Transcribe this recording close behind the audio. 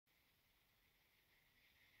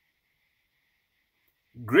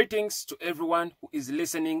Greetings to everyone who is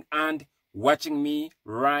listening and watching me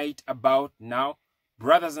right about now.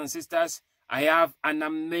 Brothers and sisters, I have an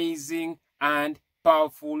amazing and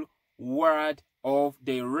powerful word of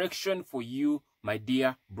direction for you, my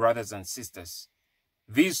dear brothers and sisters.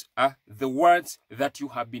 These are the words that you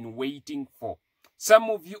have been waiting for. Some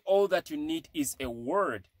of you, all that you need is a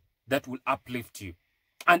word that will uplift you,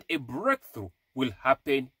 and a breakthrough will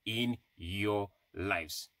happen in your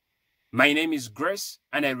lives. My name is Grace,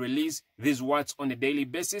 and I release these words on a daily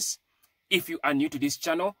basis. If you are new to this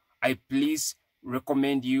channel, I please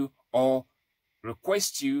recommend you or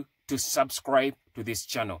request you to subscribe to this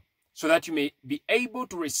channel so that you may be able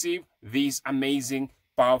to receive these amazing,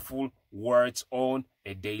 powerful words on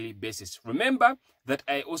a daily basis. Remember that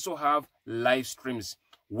I also have live streams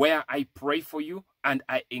where I pray for you and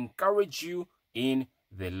I encourage you in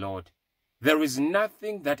the Lord. There is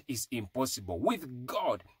nothing that is impossible. With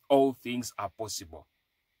God, all things are possible.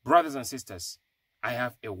 Brothers and sisters, I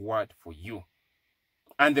have a word for you.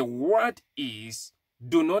 And the word is,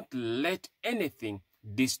 do not let anything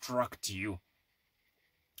distract you.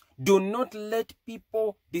 Do not let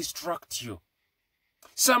people distract you.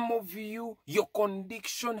 Some of you, your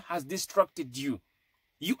conviction has distracted you.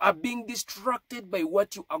 You are being distracted by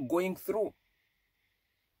what you are going through.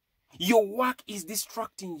 Your work is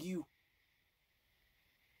distracting you.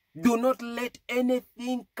 Do not let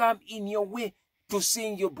anything come in your way to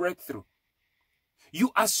seeing your breakthrough.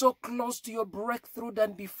 You are so close to your breakthrough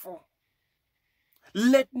than before.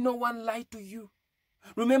 Let no one lie to you.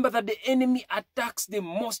 Remember that the enemy attacks the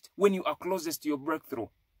most when you are closest to your breakthrough.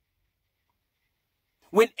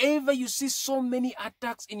 Whenever you see so many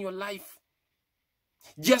attacks in your life,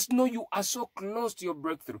 just know you are so close to your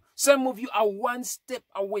breakthrough. Some of you are one step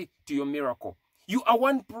away to your miracle. You are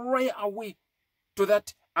one prayer away to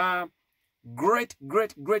that great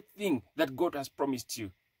thing that God has promised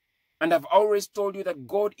you. And I've always told you that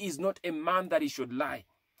God is not a man that he should lie.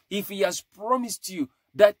 If he has promised you,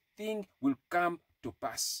 that thing will come to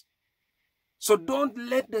pass. So don't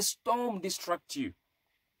let the storm distract you.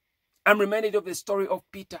 I'm reminded of the story of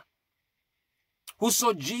Peter, who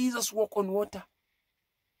saw Jesus walk on water.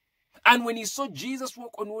 And when he saw Jesus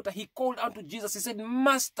walk on water, he called out to Jesus. He said,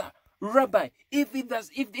 Master, Rabbi, if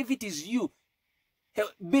it is you,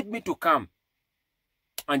 bid me to come.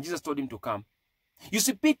 And Jesus told him to come. You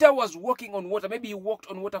see, Peter was walking on water. Maybe he walked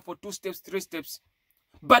on water for 2 steps, 3 steps.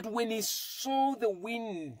 But when he saw the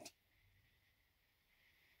wind,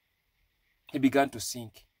 he began to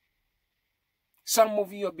sink. Some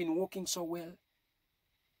of you have been walking so well.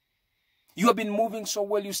 You have been moving so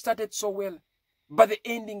well. You started so well. But the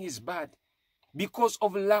ending is bad because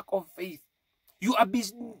of lack of faith. You are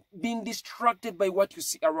being distracted by what you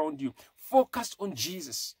see around you. Focus on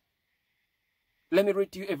Jesus. Let me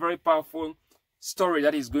read to you a very powerful story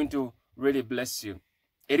that is going to really bless you.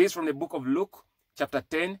 It is from the book of Luke, chapter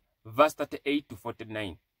 10, verse 38 to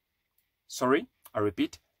 49. Sorry, I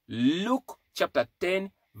repeat. Luke, chapter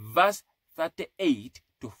 10, verse 38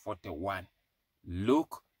 to 41.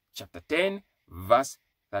 Luke, chapter 10, verse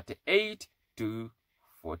 38 to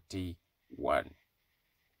 41.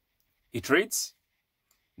 It reads,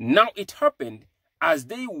 Now it happened as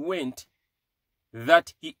they went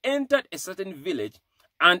that he entered a certain village,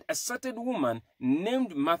 and a certain woman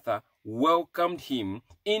named Martha welcomed him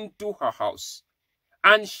into her house.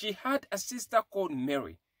 And she had a sister called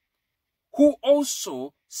Mary, who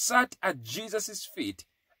also sat at Jesus' feet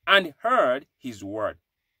and heard his word.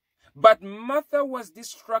 But Martha was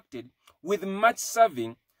distracted with much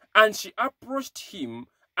serving, and she approached him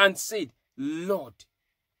and said, Lord,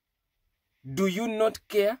 do you not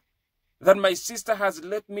care that my sister has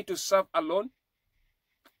left me to serve alone?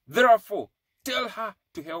 Therefore, tell her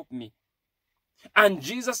to help me. And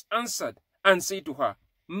Jesus answered and said to her,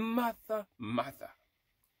 Martha, Martha,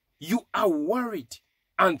 you are worried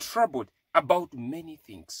and troubled about many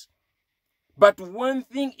things. But one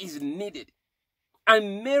thing is needed,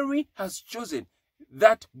 and Mary has chosen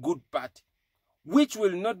that good part, which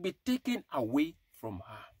will not be taken away from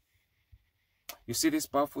her. You see this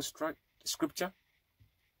powerful scripture?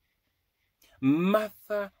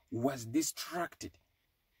 Martha was distracted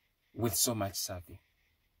with so much serving.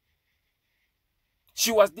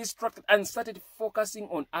 She was distracted and started focusing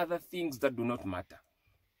on other things that do not matter.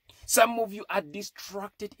 Some of you are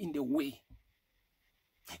distracted in the way.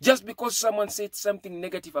 Just because someone said something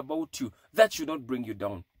negative about you, that should not bring you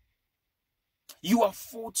down. You have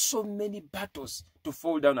fought so many battles to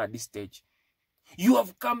fall down at this stage. You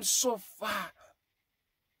have come so far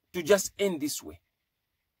to just end this way.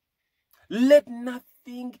 Let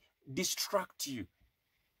nothing distract you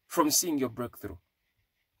from seeing your breakthrough.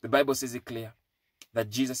 The Bible says it clear. that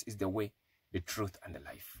Jesus is the way, the truth, and the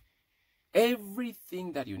life.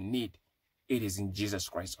 Everything that you need, it is in Jesus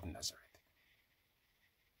Christ of Nazareth.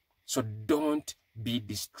 So don't be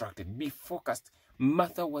distracted. Be focused.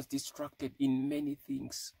 Martha was distracted in many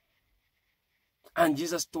things. And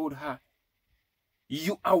Jesus told her,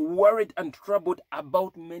 you are worried and troubled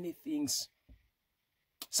about many things.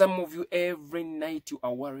 Some of you, every night you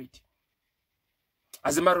are worried.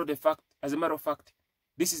 As a matter of fact,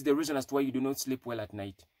 this is the reason as to why you do not sleep well at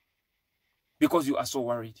night. Because you are so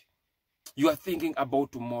worried. You are thinking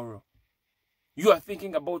about tomorrow. You are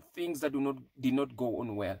thinking about things that did not go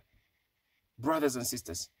on well. Brothers and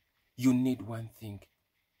sisters, you need one thing.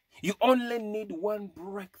 You only need one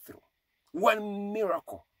breakthrough, one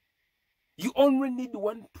miracle. You only need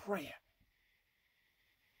one prayer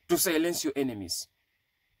to silence your enemies.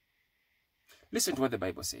 Listen to what the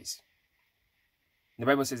Bible says. The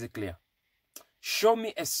Bible says it clear. Show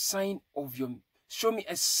me a sign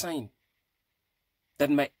that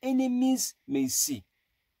my enemies may see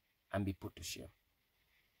and be put to shame.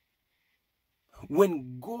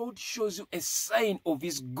 When God shows you a sign of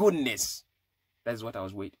his goodness, that's what I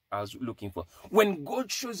was looking for. When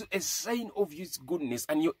God shows you a sign of his goodness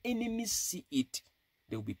and your enemies see it,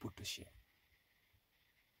 they will be put to shame.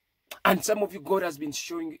 And some of you, God has been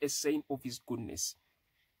showing you a sign of his goodness.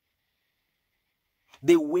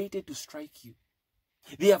 They waited to strike you.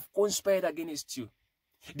 They have conspired against you.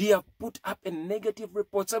 They have put up a negative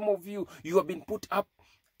report. Some of you, you have been put up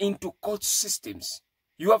into court systems.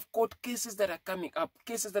 You have court cases that are coming up,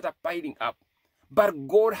 cases that are piling up. But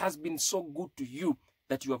God has been so good to you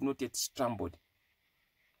that you have not yet stumbled,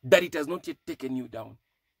 that it has not yet taken you down.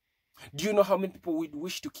 Do you know how many people would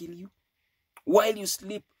wish to kill you? While you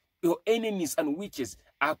sleep, your enemies and witches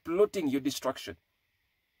are plotting your destruction.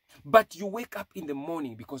 But you wake up in the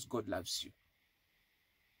morning because God loves you.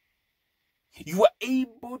 You are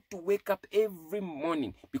able to wake up every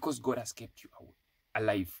morning because God has kept you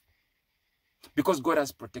alive. Because God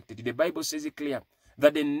has protected you. The Bible says it clear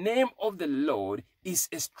that the name of the Lord is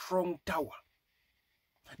a strong tower.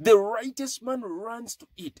 The righteous man runs to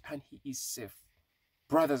it and he is safe.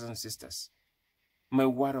 Brothers and sisters, my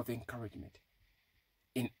word of encouragement.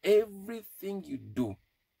 In everything you do,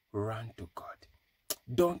 run to God.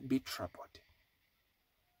 Don't be troubled.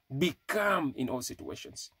 Be calm in all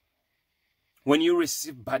situations. When you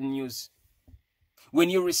receive bad news, when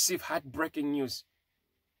you receive heartbreaking news,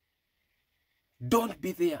 don't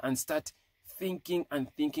be there and start thinking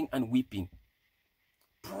and weeping.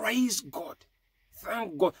 Praise God.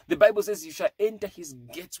 Thank God. The Bible says you shall enter his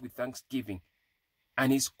gates with thanksgiving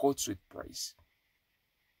and his courts with praise.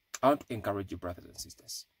 I want to encourage you, brothers and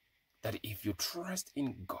sisters, that if you trust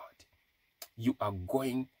in God, you are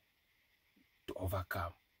going to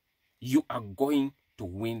overcome. You are going to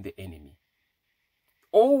win the enemy.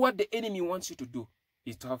 All what the enemy wants you to do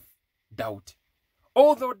is to have doubt.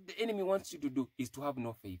 All that the enemy wants you to do is to have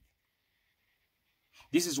no faith.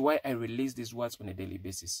 This is why I release these words on a daily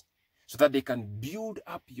basis, so that they can build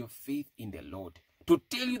up your faith in the Lord, to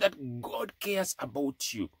tell you that God cares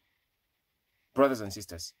about you. Brothers and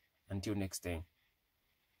sisters, until next time,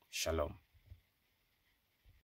 shalom.